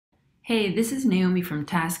Hey, this is Naomi from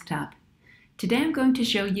Tasktop. Today I'm going to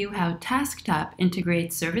show you how Tasktop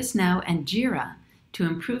integrates ServiceNow and Jira to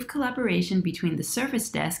improve collaboration between the service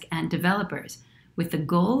desk and developers with the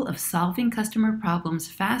goal of solving customer problems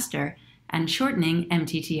faster and shortening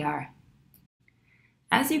MTTR.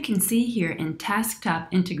 As you can see here in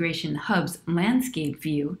Tasktop Integration Hub's landscape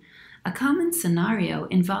view, a common scenario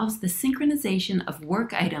involves the synchronization of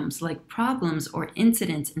work items like problems or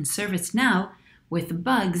incidents in ServiceNow with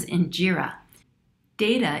bugs in Jira.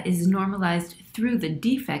 Data is normalized through the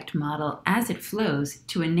defect model as it flows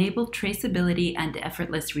to enable traceability and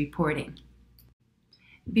effortless reporting.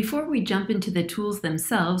 Before we jump into the tools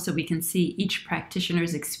themselves so we can see each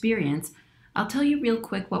practitioner's experience, I'll tell you real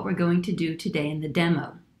quick what we're going to do today in the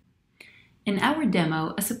demo. In our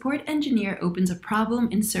demo, a support engineer opens a problem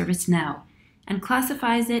in ServiceNow and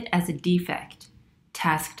classifies it as a defect.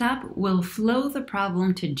 Tasktop will flow the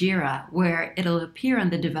problem to Jira, where it'll appear on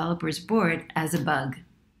the developer's board as a bug.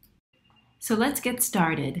 So let's get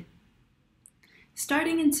started.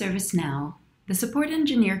 Starting in ServiceNow, the support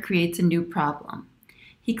engineer creates a new problem.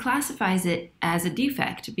 He classifies it as a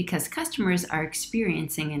defect because customers are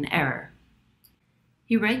experiencing an error.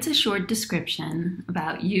 He writes a short description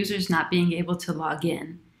about users not being able to log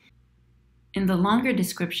in. In the longer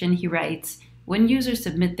description, he writes, "When users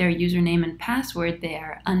submit their username and password, they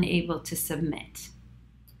are unable to submit."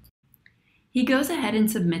 He goes ahead and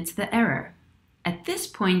submits the error. At this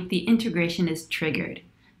point, the integration is triggered.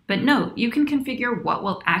 But note, you can configure what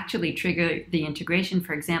will actually trigger the integration.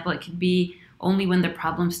 For example, it could be only when the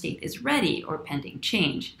problem state is ready or pending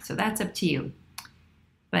change. So that's up to you.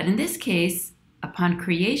 But in this case, upon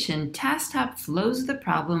creation, Tasktop flows the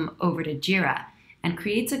problem over to Jira and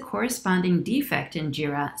creates a corresponding defect in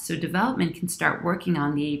Jira so development can start working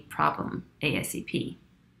on the problem ASAP.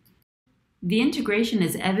 The integration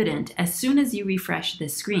is evident as soon as you refresh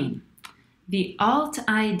this screen. The Alt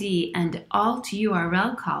ID and Alt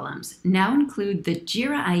URL columns now include the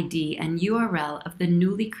Jira ID and URL of the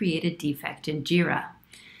newly created defect in Jira.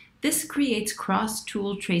 This creates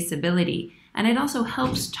cross-tool traceability, and it also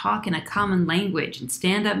helps talk in a common language in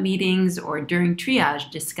stand-up meetings or during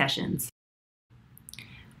triage discussions.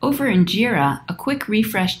 Over in Jira, a quick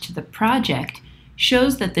refresh to the project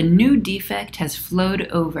shows that the new defect has flowed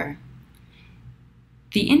over.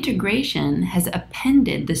 The integration has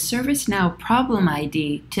appended the ServiceNow problem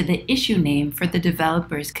ID to the issue name for the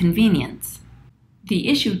developer's convenience. The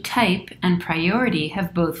issue type and priority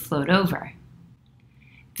have both flowed over.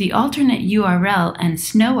 The alternate URL and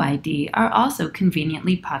Snow ID are also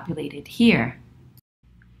conveniently populated here.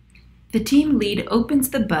 The team lead opens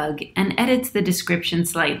the bug and edits the description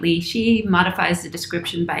slightly. She modifies the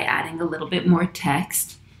description by adding a little bit more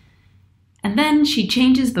text. And then she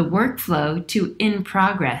changes the workflow to in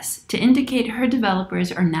progress to indicate her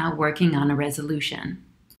developers are now working on a resolution.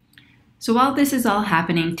 So while this is all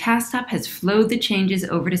happening, Tasktop has flowed the changes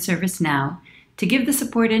over to ServiceNow to give the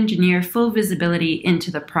support engineer full visibility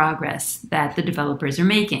into the progress that the developers are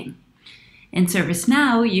making. In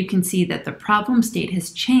ServiceNow, you can see that the problem state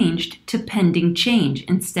has changed to pending change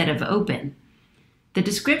instead of open. The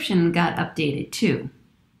description got updated too.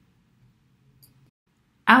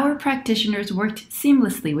 Our practitioners worked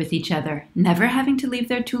seamlessly with each other, never having to leave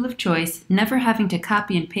their tool of choice, never having to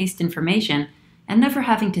copy and paste information, and never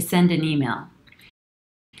having to send an email.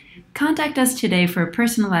 Contact us today for a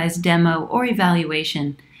personalized demo or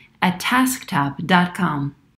evaluation at tasktop.com.